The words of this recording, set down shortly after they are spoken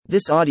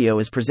This audio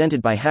is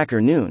presented by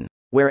Hacker Noon,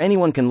 where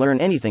anyone can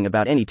learn anything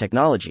about any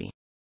technology.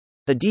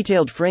 A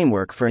detailed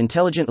framework for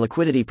intelligent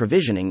liquidity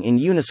provisioning in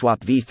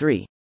Uniswap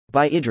v3.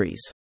 By Idris.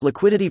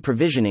 Liquidity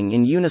provisioning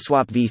in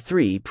Uniswap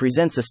v3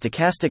 presents a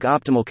stochastic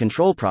optimal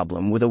control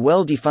problem with a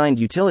well-defined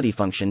utility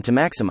function to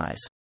maximize.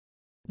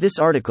 This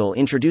article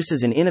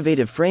introduces an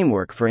innovative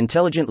framework for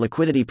intelligent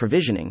liquidity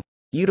provisioning,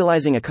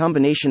 utilizing a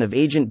combination of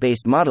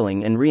agent-based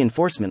modeling and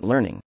reinforcement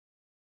learning.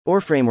 Our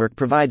framework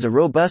provides a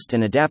robust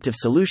and adaptive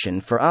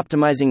solution for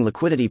optimizing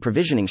liquidity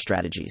provisioning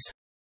strategies.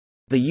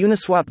 The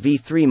Uniswap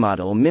v3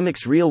 model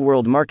mimics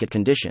real-world market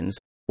conditions,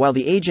 while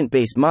the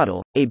agent-based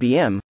model,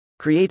 ABM,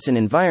 creates an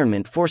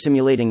environment for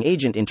simulating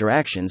agent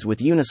interactions with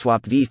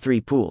Uniswap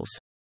v3 pools.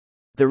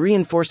 The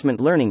reinforcement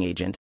learning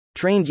agent,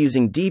 trained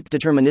using deep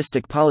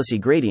deterministic policy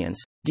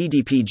gradients,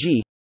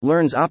 DDPG,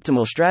 learns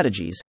optimal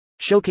strategies,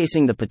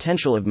 showcasing the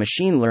potential of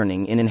machine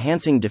learning in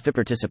enhancing DeFi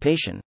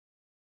participation.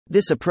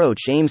 This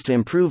approach aims to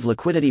improve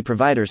liquidity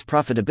providers'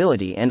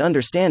 profitability and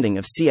understanding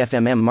of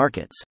CFMM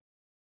markets.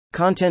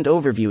 Content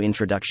Overview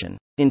Introduction.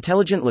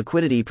 Intelligent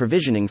Liquidity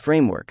Provisioning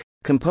Framework.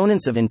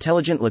 Components of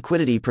Intelligent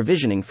Liquidity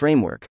Provisioning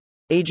Framework.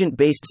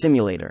 Agent-based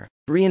simulator.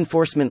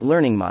 Reinforcement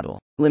learning model.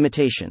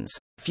 Limitations.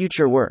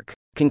 Future work.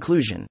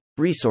 Conclusion.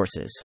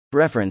 Resources.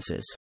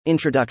 References.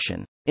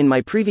 Introduction. In my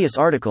previous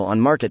article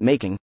on market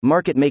making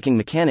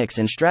mechanics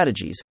and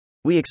strategies,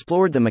 we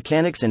explored the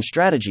mechanics and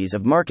strategies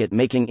of market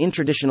making in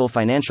traditional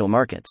financial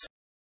markets.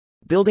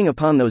 Building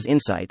upon those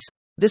insights,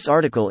 this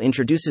article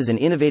introduces an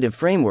innovative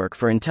framework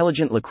for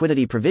intelligent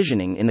liquidity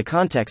provisioning in the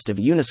context of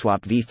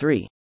Uniswap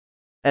v3.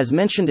 As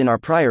mentioned in our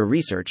prior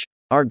research,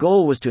 our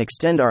goal was to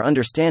extend our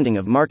understanding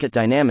of market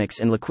dynamics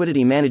and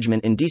liquidity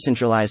management in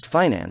decentralized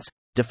finance,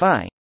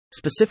 DeFi,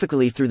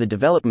 specifically through the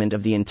development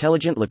of the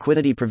Intelligent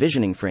Liquidity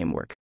Provisioning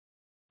Framework.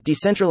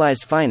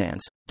 Decentralized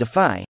finance,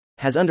 DeFi,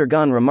 has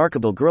undergone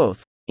remarkable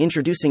growth,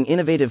 introducing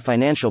innovative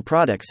financial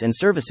products and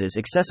services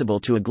accessible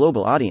to a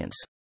global audience.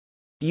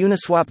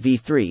 Uniswap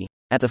v3,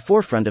 at the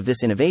forefront of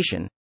this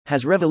innovation,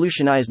 has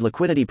revolutionized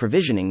liquidity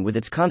provisioning with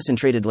its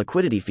concentrated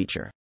liquidity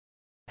feature.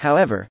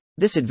 However,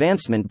 this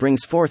advancement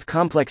brings forth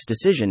complex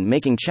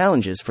decision-making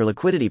challenges for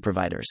liquidity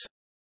providers.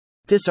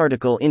 This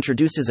article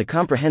introduces a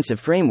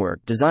comprehensive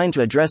framework designed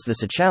to address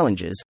these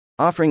challenges,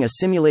 offering a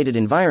simulated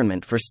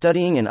environment for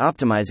studying and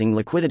optimizing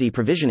liquidity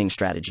provisioning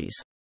strategies.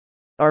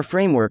 Our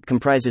framework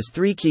comprises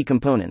three key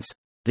components: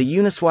 the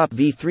Uniswap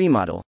v3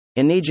 model,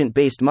 an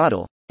agent-based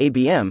model,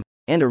 ABM,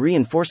 and a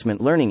reinforcement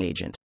learning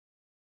agent.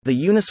 The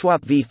Uniswap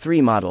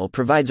v3 model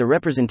provides a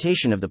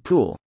representation of the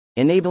pool,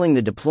 enabling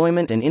the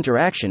deployment and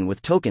interaction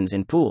with tokens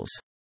in pools.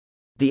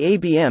 The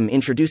ABM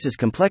introduces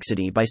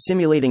complexity by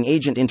simulating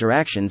agent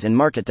interactions and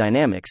market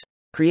dynamics,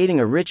 creating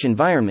a rich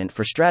environment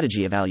for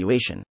strategy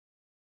evaluation.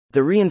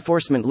 The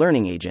reinforcement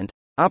learning agent,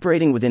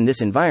 operating within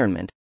this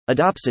environment,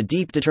 adopts a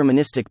deep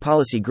deterministic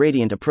policy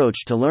gradient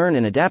approach to learn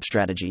and adapt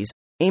strategies,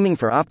 aiming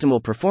for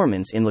optimal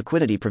performance in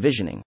liquidity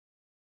provisioning.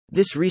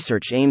 This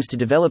research aims to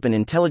develop an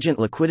intelligent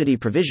liquidity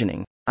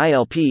provisioning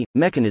 (ILP)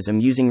 mechanism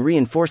using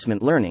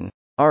reinforcement learning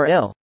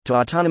 (RL) to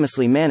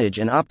autonomously manage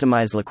and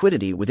optimize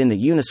liquidity within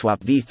the Uniswap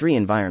v3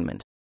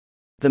 environment.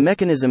 The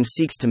mechanism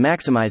seeks to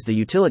maximize the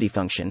utility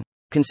function,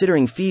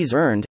 considering fees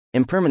earned,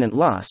 impermanent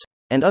loss,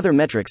 and other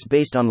metrics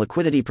based on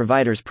liquidity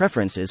providers'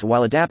 preferences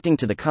while adapting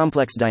to the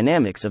complex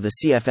dynamics of the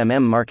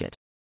CFMM market.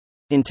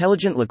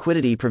 Intelligent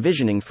Liquidity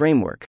Provisioning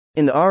Framework.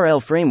 In the RL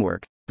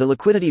framework, the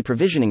liquidity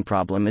provisioning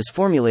problem is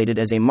formulated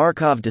as a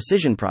Markov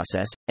decision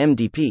process,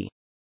 MDP.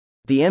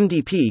 The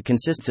MDP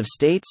consists of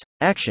states,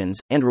 actions,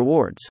 and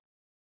rewards.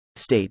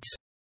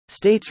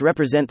 States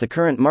represent the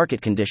current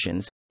market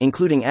conditions,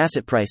 including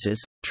asset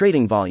prices,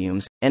 trading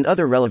volumes, and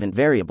other relevant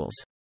variables.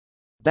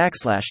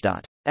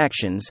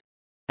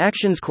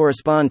 Actions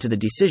correspond to the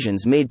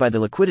decisions made by the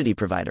liquidity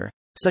provider,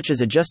 such as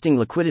adjusting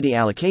liquidity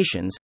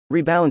allocations,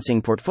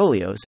 rebalancing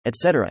portfolios,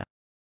 etc.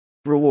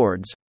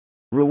 Rewards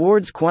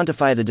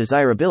quantify the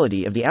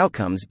desirability of the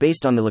outcomes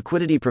based on the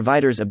liquidity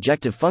provider's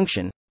objective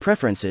function,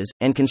 preferences,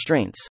 and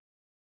constraints.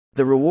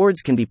 The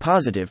rewards can be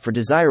positive for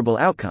desirable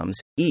outcomes,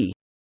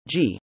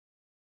 e.g.,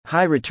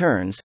 high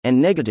returns, and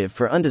negative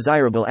for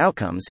undesirable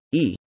outcomes,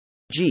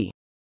 e.g.,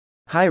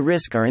 high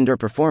risk or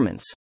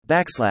underperformance.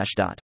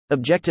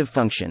 Objective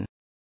function.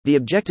 The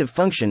objective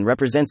function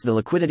represents the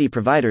liquidity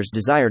provider's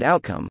desired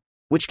outcome,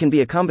 which can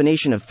be a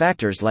combination of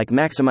factors like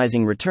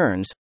maximizing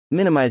returns,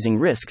 minimizing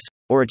risks,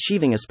 or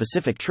achieving a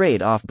specific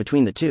trade-off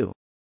between the two.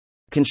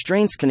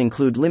 Constraints can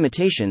include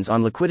limitations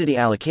on liquidity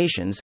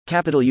allocations,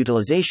 capital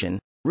utilization,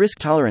 risk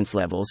tolerance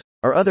levels,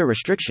 or other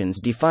restrictions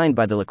defined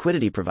by the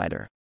liquidity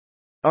provider.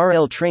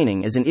 RL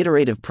training is an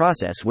iterative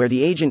process where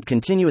the agent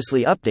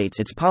continuously updates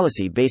its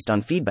policy based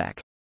on feedback.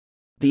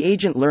 The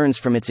agent learns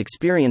from its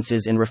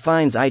experiences and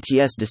refines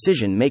its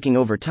decision-making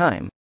over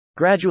time,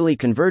 gradually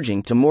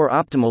converging to more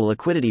optimal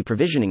liquidity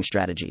provisioning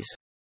strategies.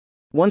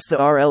 Once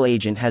the RL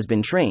agent has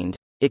been trained,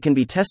 it can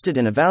be tested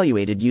and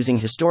evaluated using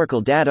historical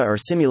data or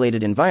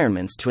simulated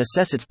environments to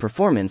assess its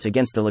performance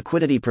against the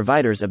liquidity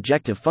provider's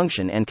objective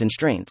function and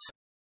constraints.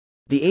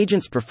 The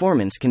agent's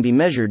performance can be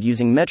measured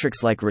using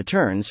metrics like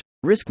returns,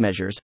 risk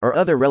measures, or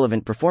other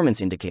relevant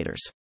performance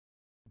indicators.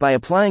 By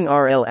applying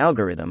RL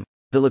algorithm,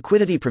 the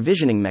liquidity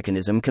provisioning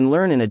mechanism can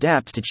learn and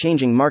adapt to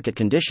changing market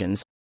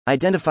conditions,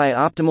 identify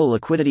optimal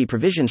liquidity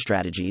provision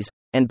strategies,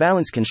 and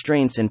balance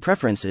constraints and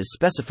preferences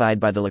specified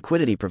by the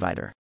liquidity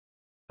provider.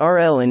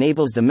 RL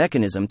enables the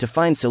mechanism to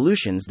find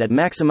solutions that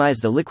maximize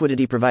the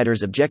liquidity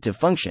provider's objective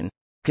function,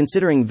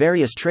 considering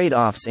various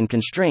trade-offs and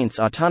constraints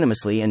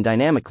autonomously and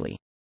dynamically.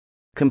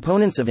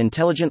 Components of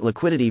Intelligent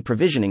Liquidity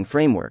Provisioning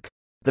Framework.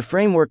 The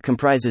framework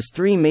comprises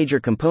three major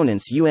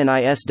components: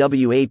 Uniswap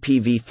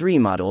v3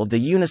 model. The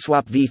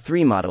Uniswap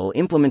v3 model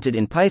implemented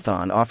in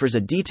Python offers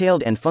a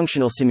detailed and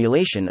functional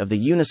simulation of the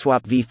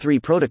Uniswap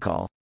v3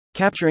 protocol,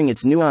 capturing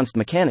its nuanced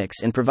mechanics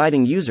and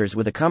providing users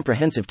with a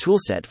comprehensive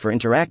toolset for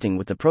interacting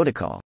with the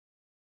protocol.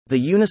 The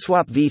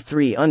Uniswap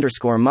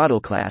v3 model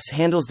class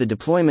handles the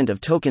deployment of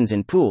tokens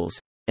in pools,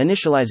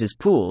 initializes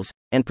pools,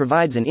 and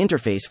provides an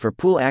interface for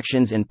pool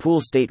actions and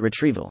pool state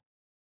retrieval.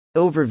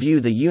 Overview.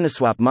 The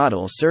Uniswap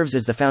model serves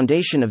as the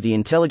foundation of the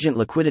Intelligent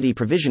Liquidity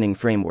Provisioning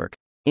Framework,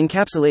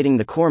 encapsulating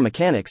the core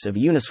mechanics of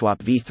Uniswap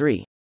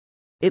v3.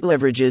 It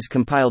leverages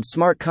compiled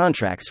smart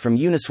contracts from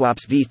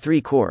Uniswap's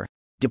v3 core,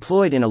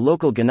 deployed in a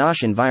local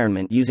ganache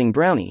environment using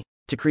Brownie,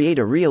 to create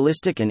a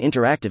realistic and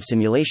interactive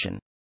simulation.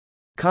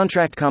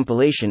 Contract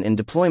compilation and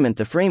deployment.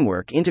 The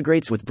framework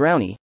integrates with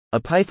Brownie, a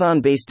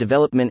Python-based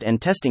development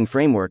and testing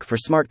framework for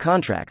smart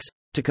contracts,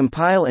 to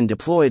compile and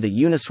deploy the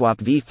Uniswap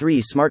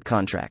v3 smart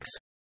contracts.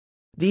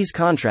 These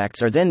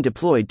contracts are then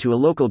deployed to a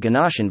local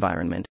ganache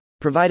environment,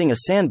 providing a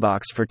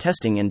sandbox for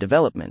testing and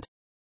development.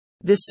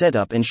 This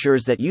setup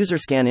ensures that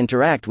users can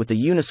interact with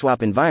the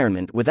Uniswap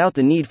environment without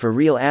the need for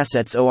real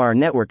assets or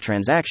network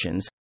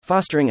transactions,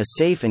 fostering a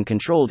safe and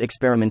controlled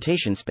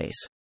experimentation space.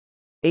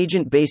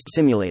 Agent-based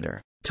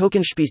simulator.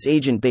 TokenSpace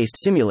agent-based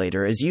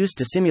simulator is used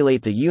to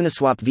simulate the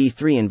Uniswap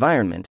v3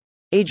 environment.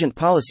 Agent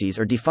policies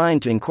are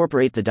defined to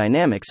incorporate the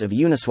dynamics of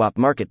Uniswap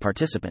market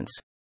participants.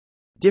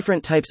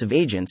 Different types of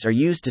agents are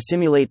used to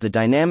simulate the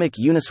dynamic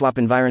Uniswap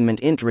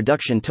environment. Int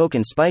reduction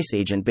token spice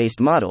agent-based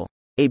model,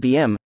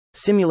 ABM,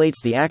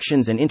 simulates the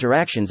actions and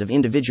interactions of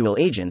individual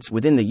agents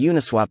within the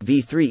Uniswap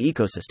v3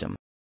 ecosystem.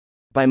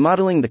 By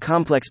modeling the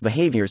complex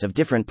behaviors of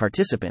different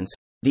participants,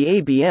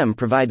 the ABM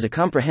provides a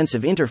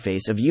comprehensive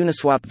interface of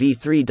Uniswap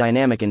v3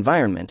 dynamic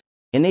environment,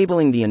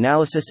 enabling the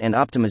analysis and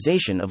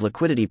optimization of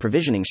liquidity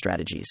provisioning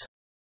strategies.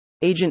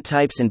 Agent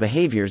types and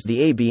behaviors.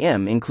 The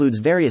ABM includes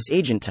various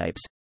agent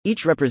types,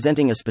 each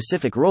representing a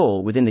specific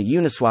role within the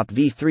Uniswap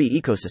v3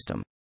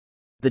 ecosystem.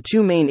 The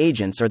two main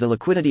agents are the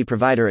liquidity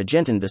provider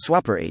agent and the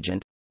swapper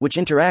agent, which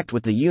interact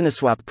with the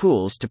Uniswap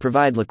pools to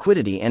provide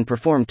liquidity and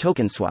perform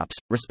token swaps,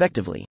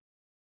 respectively.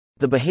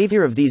 The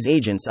behavior of these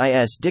agents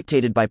is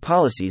dictated by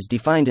policies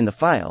defined in the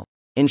file,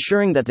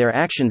 ensuring that their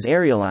actions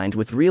are aligned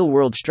with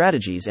real-world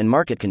strategies and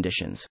market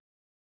conditions.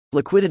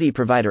 Liquidity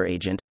provider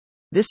agent.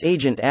 This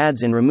agent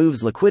adds and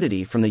removes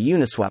liquidity from the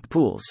Uniswap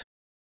pools.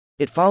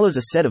 It follows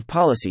a set of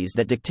policies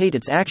that dictate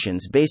its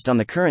actions based on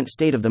the current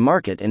state of the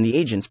market and the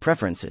agent's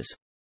preferences.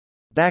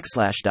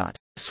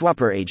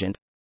 Swapper agent.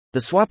 The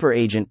swapper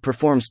agent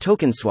performs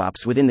token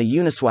swaps within the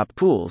Uniswap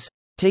pools,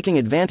 taking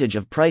advantage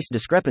of price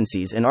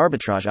discrepancies and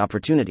arbitrage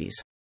opportunities.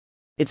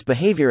 Its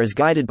behavior is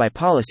guided by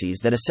policies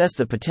that assess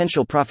the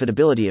potential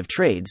profitability of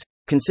trades,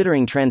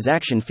 considering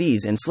transaction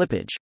fees and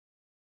slippage.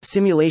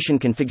 Simulation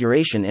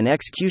configuration and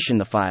execution.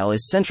 The file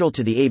is central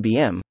to the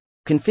ABM,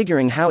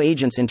 configuring how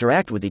agents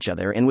interact with each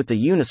other and with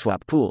the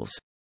Uniswap pools.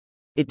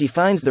 It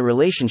defines the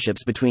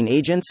relationships between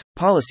agents,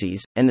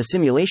 policies, and the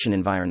simulation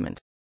environment.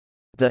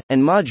 The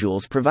and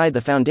modules provide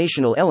the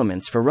foundational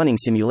elements for running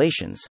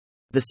simulations.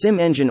 The sim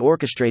engine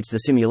orchestrates the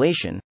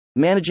simulation,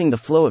 managing the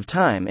flow of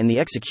time and the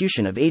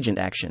execution of agent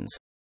actions.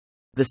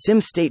 The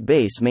sim state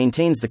base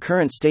maintains the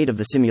current state of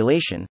the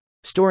simulation,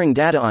 storing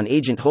data on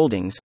agent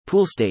holdings,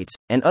 pool states,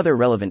 and other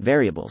relevant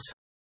variables.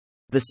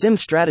 The sim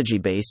strategy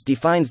base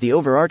defines the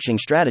overarching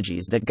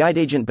strategies that guide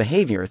agent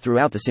behavior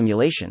throughout the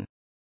simulation.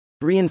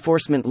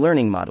 Reinforcement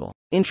learning model.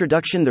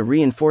 Introduction. The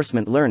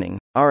reinforcement learning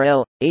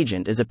 (RL)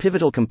 agent is a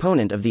pivotal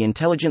component of the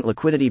Intelligent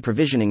Liquidity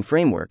Provisioning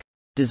Framework,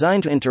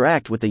 designed to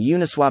interact with the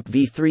Uniswap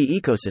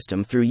v3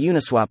 ecosystem through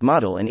Uniswap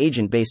model and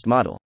agent-based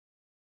model.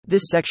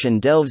 This section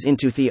delves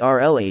into the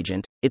RL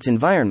agent, its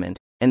environment,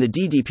 and the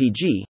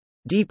DDPG,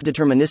 Deep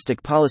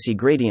Deterministic Policy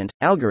Gradient,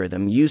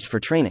 algorithm used for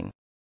training.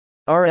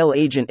 RL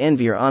agent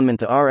environment.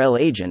 The RL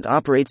agent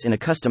operates in a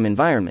custom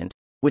environment,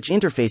 which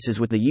interfaces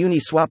with the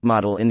Uniswap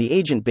model and the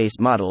agent-based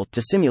model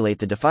to simulate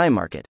the DeFi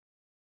market.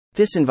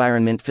 This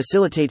environment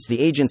facilitates the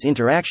agent's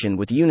interaction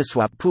with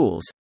Uniswap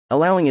pools,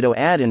 allowing it to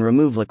add and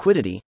remove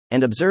liquidity,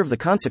 and observe the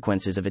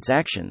consequences of its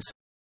actions.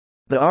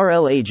 The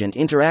RL agent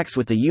interacts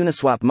with the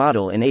Uniswap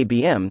model and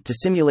ABM to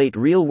simulate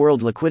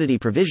real-world liquidity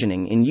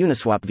provisioning in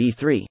Uniswap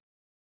v3.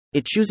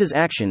 It chooses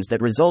actions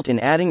that result in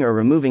adding or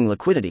removing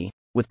liquidity,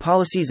 with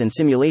policies and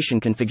simulation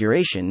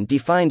configuration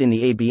defined in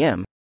the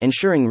ABM,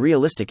 ensuring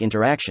realistic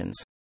interactions.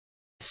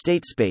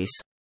 State space.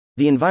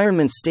 The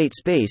environment's state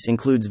space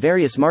includes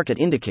various market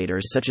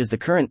indicators such as the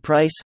current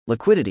price,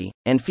 liquidity,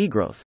 and fee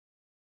growth.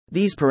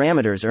 These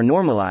parameters are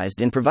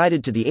normalized and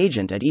provided to the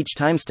agent at each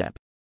time step.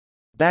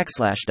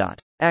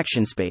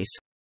 Action space.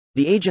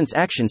 The agent's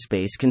action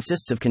space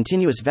consists of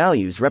continuous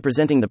values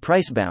representing the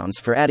price bounds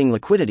for adding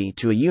liquidity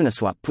to a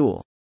Uniswap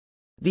pool.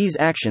 These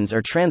actions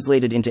are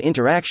translated into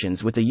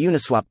interactions with the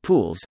Uniswap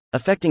pools,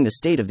 affecting the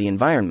state of the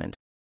environment.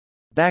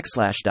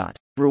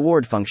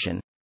 Reward function.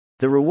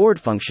 The reward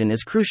function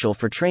is crucial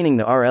for training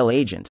the RL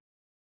agent.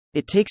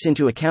 It takes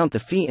into account the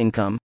fee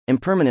income,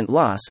 impermanent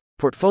loss,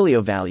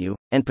 portfolio value,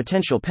 and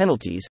potential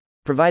penalties,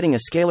 providing a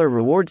scalar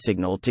reward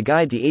signal to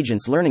guide the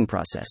agent's learning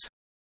process.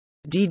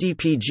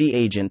 DDPG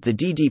agent. The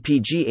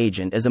DDPG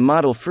agent is a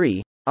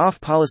model-free,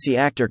 off-policy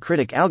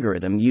actor-critic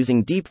algorithm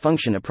using deep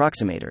function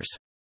approximators.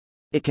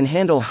 It can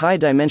handle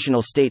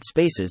high-dimensional state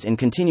spaces and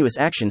continuous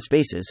action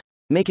spaces,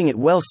 making it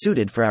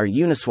well-suited for our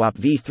Uniswap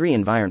v3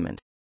 environment.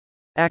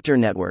 Actor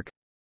network.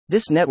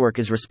 This network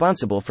is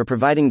responsible for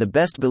providing the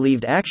best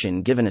believed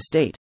action given a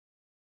state.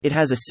 It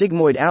has a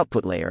sigmoid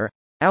output layer,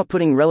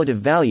 outputting relative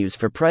values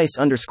for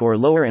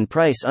price_lower and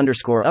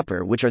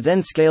price_upper, which are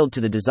then scaled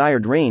to the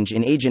desired range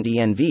in agent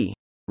ENV,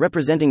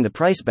 representing the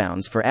price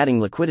bounds for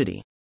adding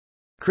liquidity.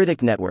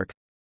 Critic network.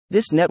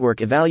 This network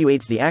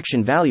evaluates the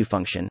action value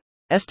function,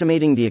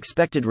 estimating the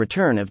expected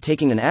return of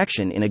taking an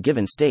action in a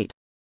given state.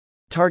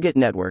 Target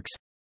networks.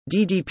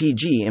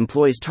 DDPG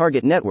employs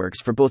target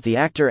networks for both the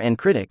actor and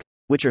critic,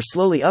 which are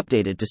slowly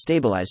updated to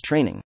stabilize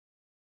training.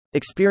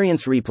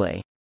 Experience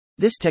replay.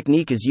 This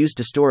technique is used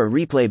to store a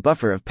replay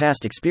buffer of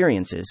past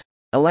experiences,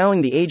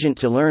 allowing the agent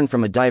to learn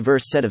from a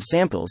diverse set of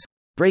samples,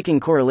 breaking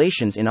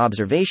correlations in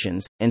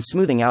observations, and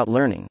smoothing out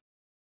learning.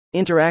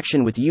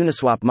 Interaction with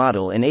Uniswap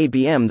model and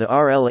ABM. The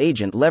RL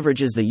agent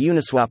leverages the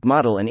Uniswap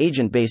model and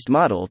agent-based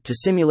model to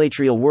simulate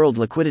real-world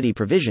liquidity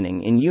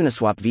provisioning in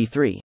Uniswap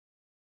v3.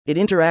 It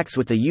interacts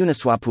with the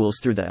Uniswap pools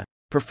through the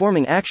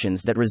performing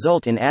actions that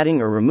result in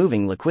adding or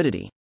removing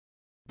liquidity.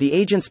 The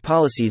agent's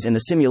policies and the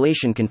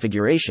simulation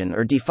configuration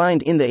are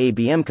defined in the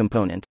ABM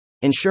component,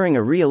 ensuring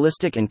a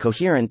realistic and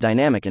coherent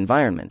dynamic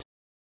environment.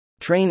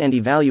 Train and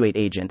evaluate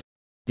agent.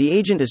 The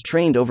agent is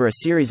trained over a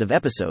series of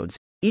episodes,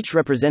 each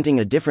representing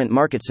a different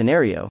market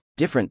scenario,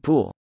 different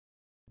pool.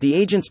 The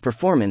agent's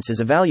performance is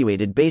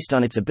evaluated based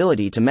on its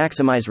ability to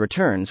maximize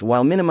returns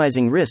while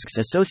minimizing risks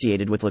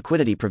associated with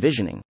liquidity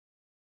provisioning.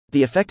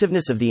 The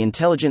effectiveness of the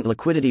intelligent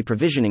liquidity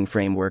provisioning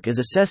framework is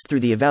assessed through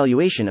the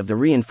evaluation of the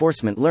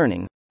reinforcement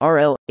learning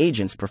RL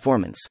agent's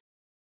performance.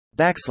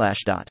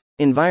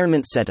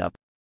 Environment setup.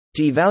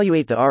 To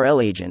evaluate the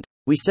RL agent,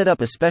 we set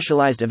up a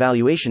specialized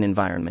evaluation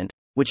environment,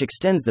 which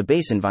extends the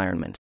base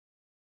environment.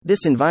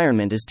 This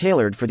environment is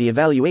tailored for the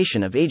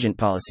evaluation of agent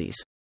policies.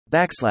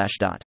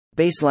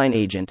 Baseline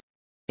agent.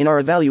 In our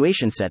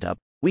evaluation setup,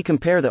 we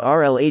compare the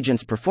RL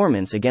agent's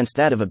performance against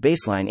that of a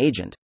baseline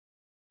agent.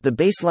 The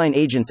baseline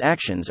agent's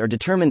actions are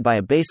determined by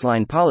a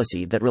baseline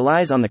policy that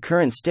relies on the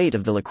current state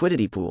of the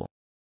liquidity pool.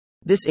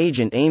 This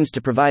agent aims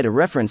to provide a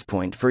reference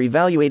point for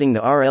evaluating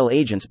the RL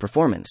agent's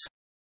performance.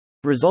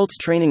 Results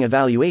training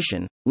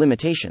evaluation,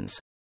 limitations.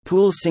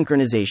 Pools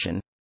synchronization.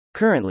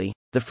 Currently,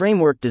 the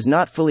framework does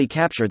not fully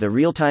capture the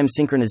real-time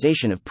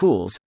synchronization of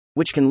pools,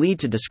 which can lead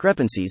to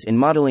discrepancies in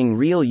modeling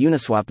real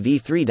Uniswap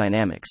v3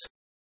 dynamics.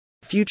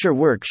 Future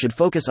work should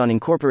focus on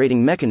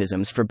incorporating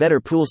mechanisms for better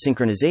pool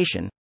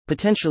synchronization,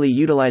 potentially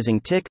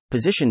utilizing tick,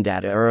 position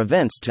data or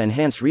events to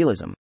enhance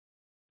realism.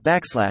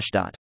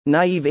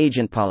 Naive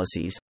agent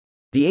policies.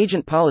 The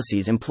agent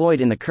policies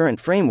employed in the current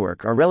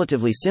framework are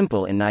relatively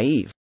simple and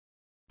naive.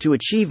 To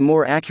achieve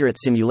more accurate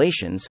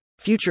simulations,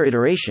 future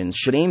iterations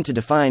should aim to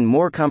define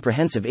more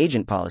comprehensive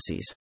agent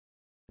policies.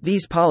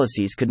 These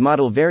policies could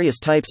model various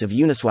types of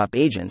Uniswap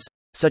agents,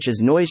 such as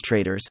noise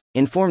traders,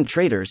 informed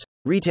traders,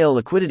 retail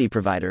liquidity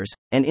providers,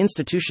 and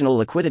institutional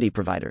liquidity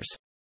providers.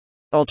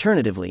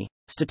 Alternatively,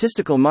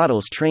 statistical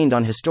models trained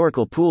on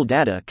historical pool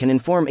data can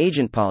inform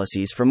agent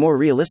policies for more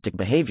realistic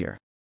behavior.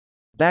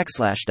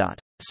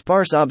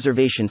 Sparse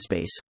observation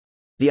space.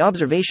 The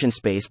observation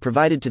space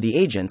provided to the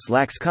agents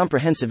lacks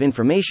comprehensive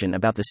information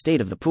about the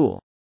state of the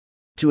pool.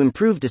 To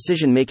improve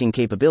decision-making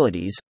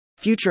capabilities,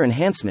 future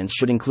enhancements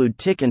should include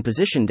tick and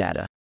position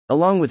data,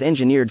 along with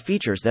engineered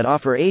features that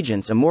offer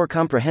agents a more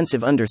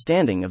comprehensive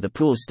understanding of the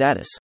pool's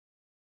status.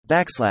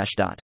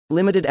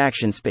 Limited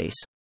action space.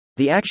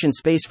 The action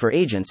space for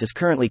agents is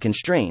currently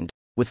constrained,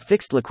 with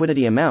fixed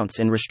liquidity amounts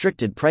and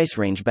restricted price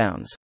range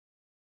bounds.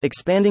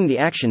 Expanding the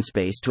action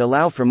space to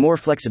allow for more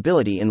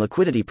flexibility in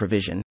liquidity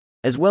provision,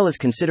 as well as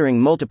considering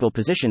multiple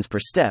positions per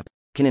step,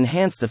 can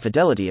enhance the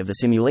fidelity of the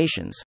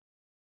simulations.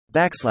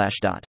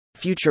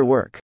 Future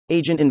work.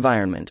 Agent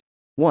environment.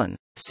 1.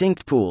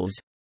 Synced pools.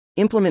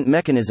 Implement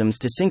mechanisms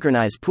to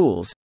synchronize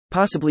pools,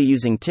 possibly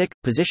using tick,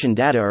 position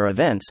data or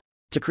events,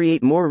 to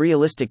create more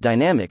realistic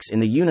dynamics in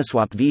the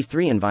Uniswap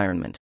v3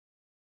 environment.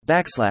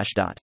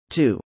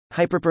 2.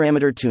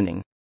 Hyperparameter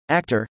tuning.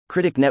 Actor,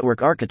 critic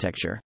network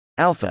architecture.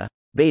 Alpha,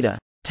 beta,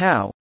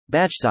 tau,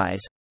 batch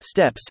size,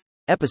 steps,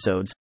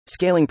 episodes,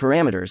 scaling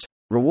parameters,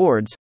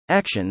 rewards,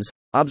 actions,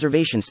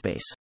 observation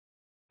space.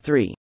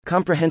 3.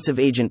 Comprehensive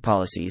agent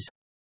policies.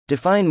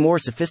 Define more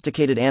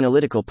sophisticated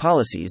analytical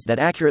policies that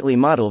accurately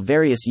model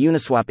various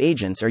Uniswap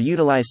agents or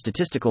utilize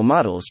statistical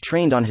models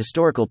trained on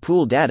historical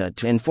pool data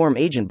to inform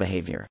agent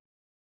behavior.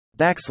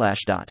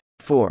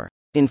 4.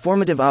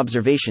 Informative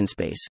observation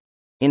space.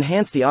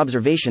 Enhance the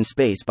observation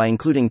space by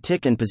including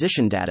tick and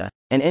position data,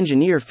 and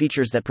engineer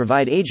features that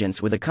provide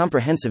agents with a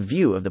comprehensive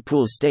view of the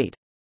pool's state.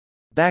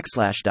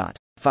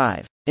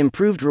 5.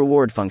 Improved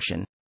reward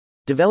function.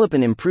 Develop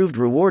an improved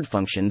reward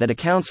function that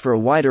accounts for a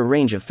wider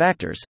range of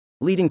factors,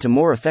 leading to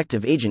more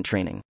effective agent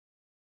training.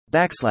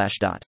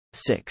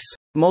 6.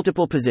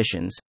 Multiple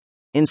positions.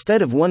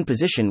 Instead of one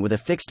position with a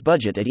fixed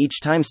budget at each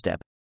time step,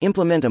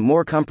 implement a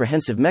more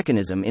comprehensive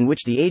mechanism in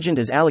which the agent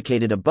is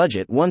allocated a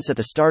budget once at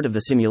the start of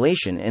the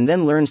simulation and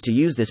then learns to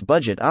use this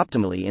budget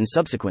optimally in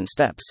subsequent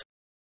steps.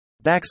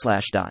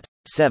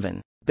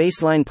 7.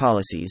 Baseline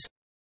policies.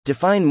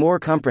 Define more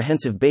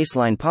comprehensive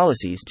baseline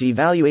policies to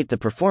evaluate the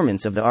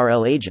performance of the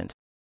RL agent.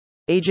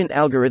 Agent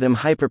algorithm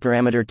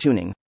hyperparameter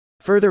tuning.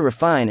 Further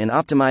refine and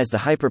optimize the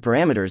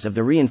hyperparameters of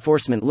the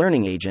reinforcement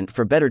learning agent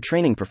for better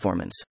training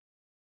performance.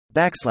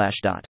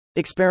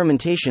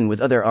 Experimentation with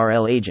other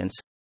RL agents.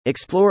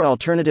 Explore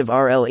alternative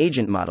RL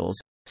agent models,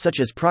 such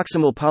as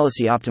proximal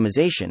policy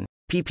optimization,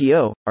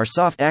 PPO, or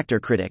soft actor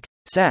critic,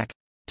 SAC,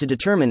 to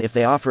determine if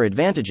they offer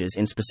advantages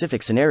in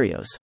specific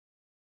scenarios.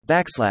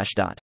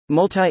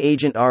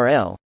 Multi-agent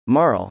RL,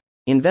 MARL.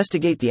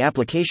 Investigate the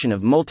application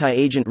of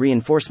multi-agent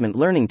reinforcement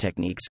learning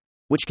techniques,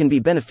 which can be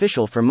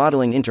beneficial for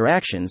modeling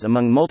interactions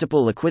among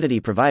multiple liquidity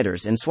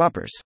providers and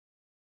swappers.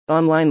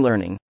 Online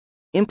learning.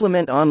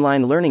 Implement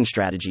online learning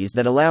strategies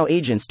that allow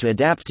agents to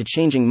adapt to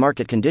changing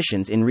market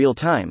conditions in real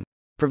time,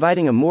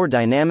 providing a more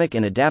dynamic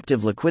and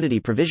adaptive liquidity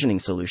provisioning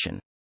solution.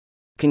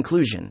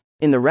 Conclusion.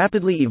 In the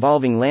rapidly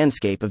evolving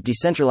landscape of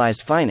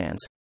decentralized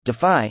finance,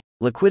 DeFi,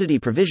 liquidity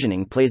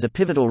provisioning plays a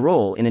pivotal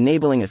role in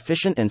enabling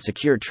efficient and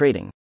secure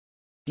trading.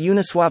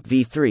 Uniswap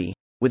v3,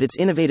 with its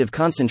innovative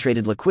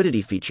concentrated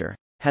liquidity feature,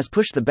 has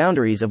pushed the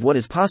boundaries of what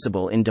is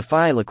possible in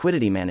DeFi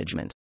liquidity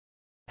management.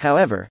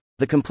 However,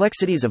 the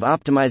complexities of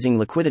optimizing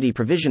liquidity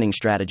provisioning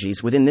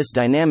strategies within this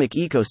dynamic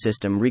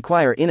ecosystem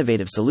require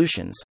innovative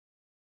solutions.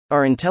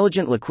 Our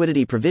intelligent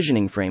liquidity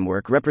provisioning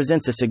framework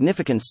represents a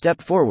significant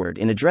step forward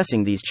in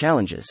addressing these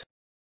challenges.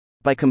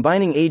 By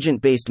combining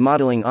agent-based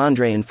modeling and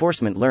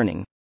reinforcement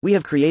learning, we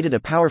have created a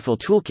powerful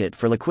toolkit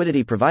for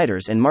liquidity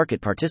providers and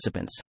market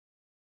participants.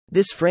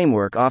 This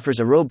framework offers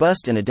a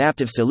robust and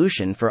adaptive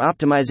solution for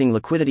optimizing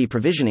liquidity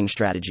provisioning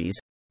strategies,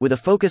 with a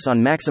focus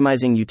on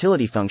maximizing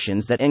utility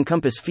functions that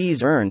encompass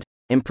fees earned,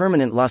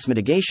 impermanent loss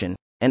mitigation,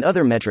 and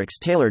other metrics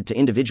tailored to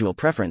individual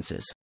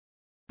preferences.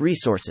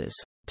 Resources.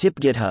 Tip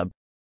GitHub.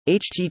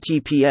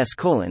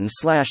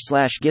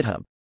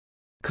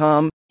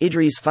 https://github.com,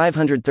 Idris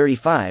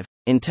 535,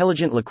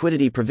 Intelligent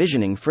Liquidity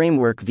Provisioning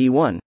Framework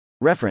v1.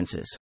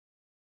 References.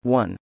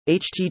 1.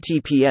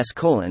 https://kth.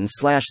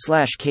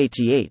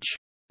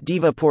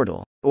 Diva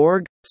Portal.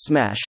 Org,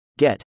 Smash,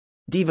 Get.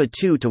 Diva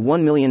 2 to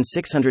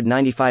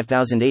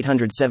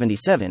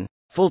 1,695,877,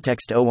 full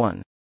text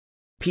 01.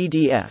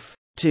 PDF.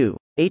 2.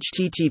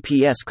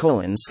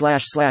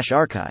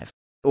 https://archive.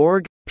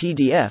 Org,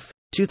 PDF,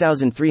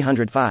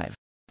 2305.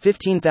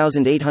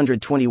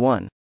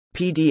 15821.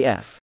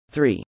 PDF.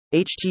 3.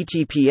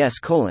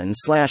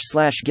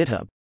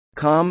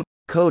 https://github.com,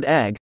 Code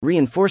Ag,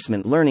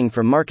 Reinforcement Learning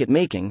for Market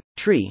Making,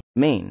 Tree,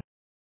 Main.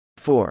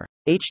 4.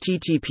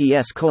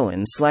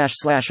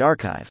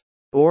 https://archive.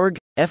 Org,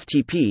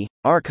 FTP,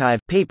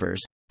 Archive,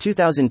 Papers,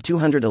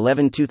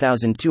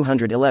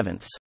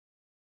 2211-2211.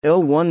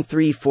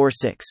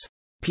 01346.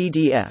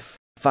 PDF.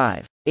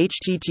 5.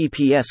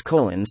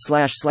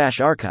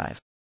 https://archive.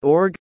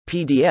 Org,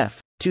 PDF,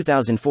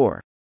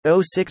 2004.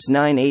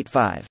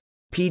 06985.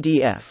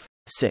 PDF.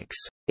 6.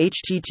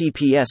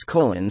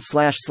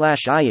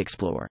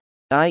 https://iExplore.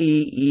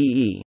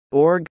 IEEE.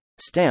 Org,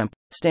 Stamp,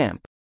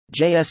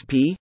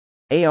 JSP,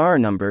 AR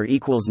number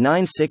equals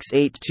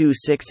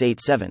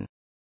 9682687.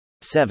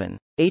 7.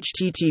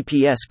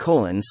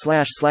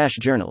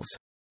 https://journals.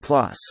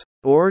 PLOS.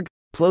 Org,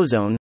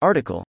 Plozone,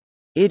 article.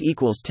 id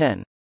equals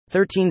 10.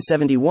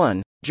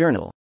 1371,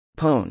 journal.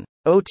 Pwn.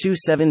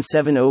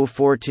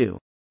 0277042.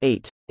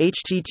 8.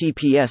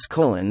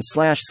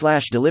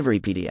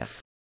 https://delivery PDF.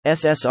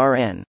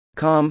 SSRN.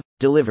 Com,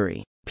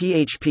 delivery.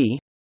 PHP.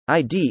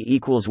 ID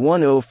equals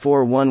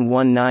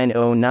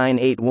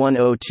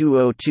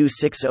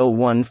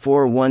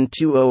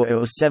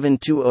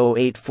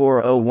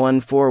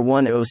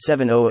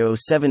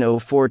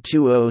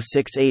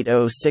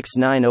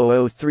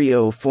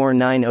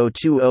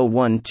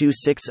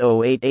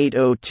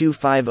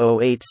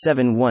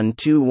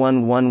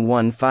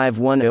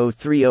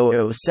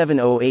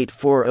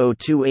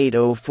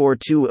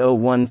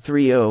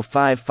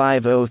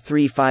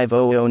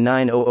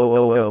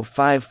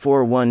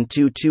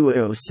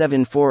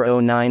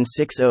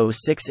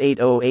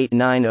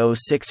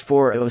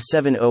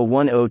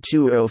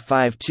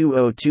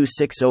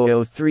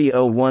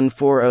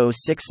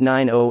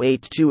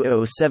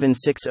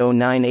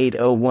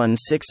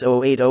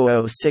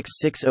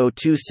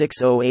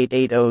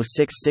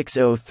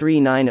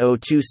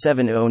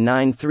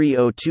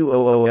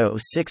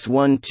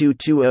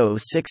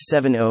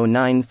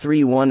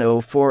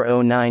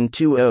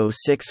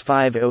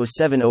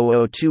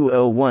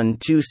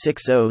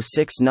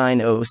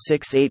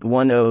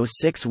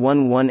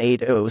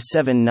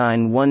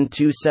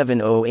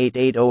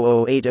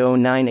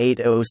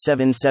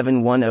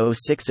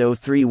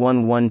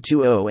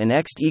and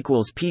Ext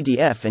equals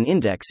PDF and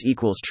index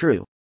equals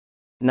true.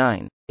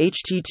 9.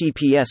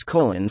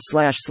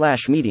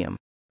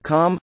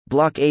 https://medium.com,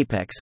 block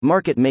Apex,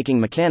 market making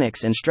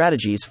mechanics and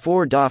strategies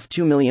for DOF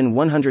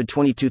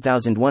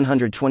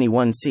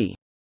 2,122,121c.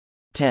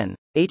 10.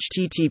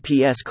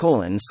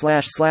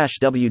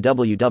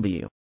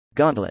 https://www.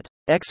 Gauntlet.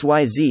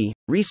 XYZ,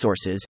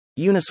 resources,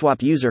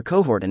 Uniswap user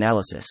cohort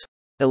analysis.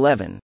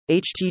 11.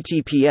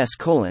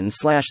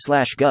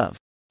 https://gov.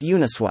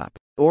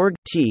 Uniswap.org,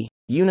 t,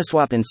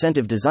 Uniswap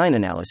incentive design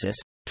analysis,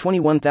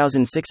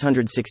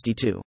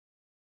 21662.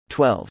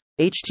 12.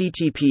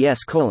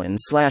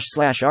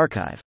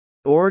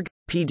 https://archive.org,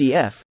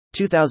 PDF,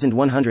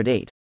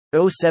 2108.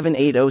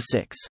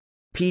 07806.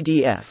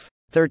 PDF.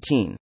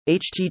 13.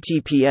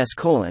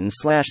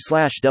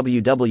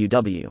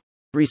 https://www.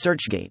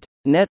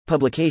 ResearchGate.net,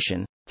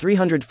 publication,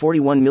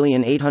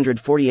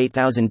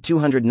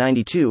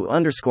 341,848,292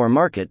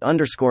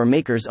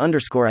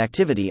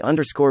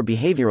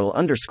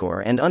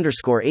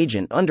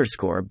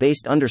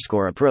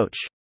 _market_makers_behavioral_and_agent_based_approach.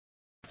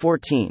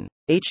 14.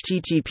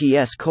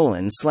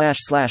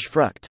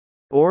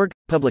 https://fruct.org,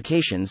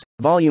 publications,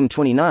 volume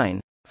 29,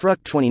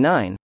 Fruct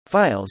 29,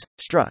 files,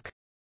 struck.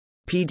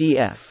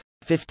 PDF.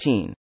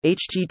 15.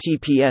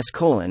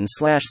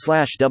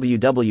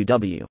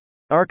 https://www.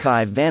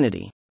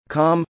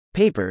 archive-vanity.com,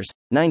 papers,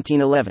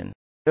 1911.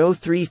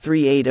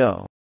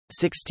 03380.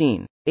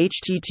 16.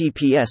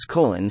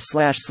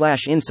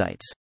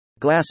 https://insights.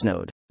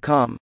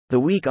 glassnode.com. The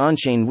week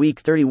on-chain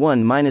week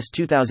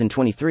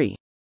 31-2023.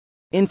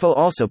 Info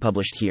also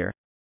published here.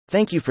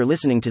 Thank you for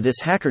listening to this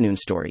HackerNoon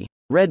story,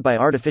 read by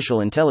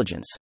Artificial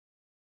Intelligence.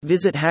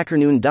 Visit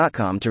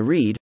hackerNoon.com to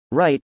read,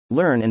 write,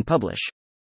 learn and publish.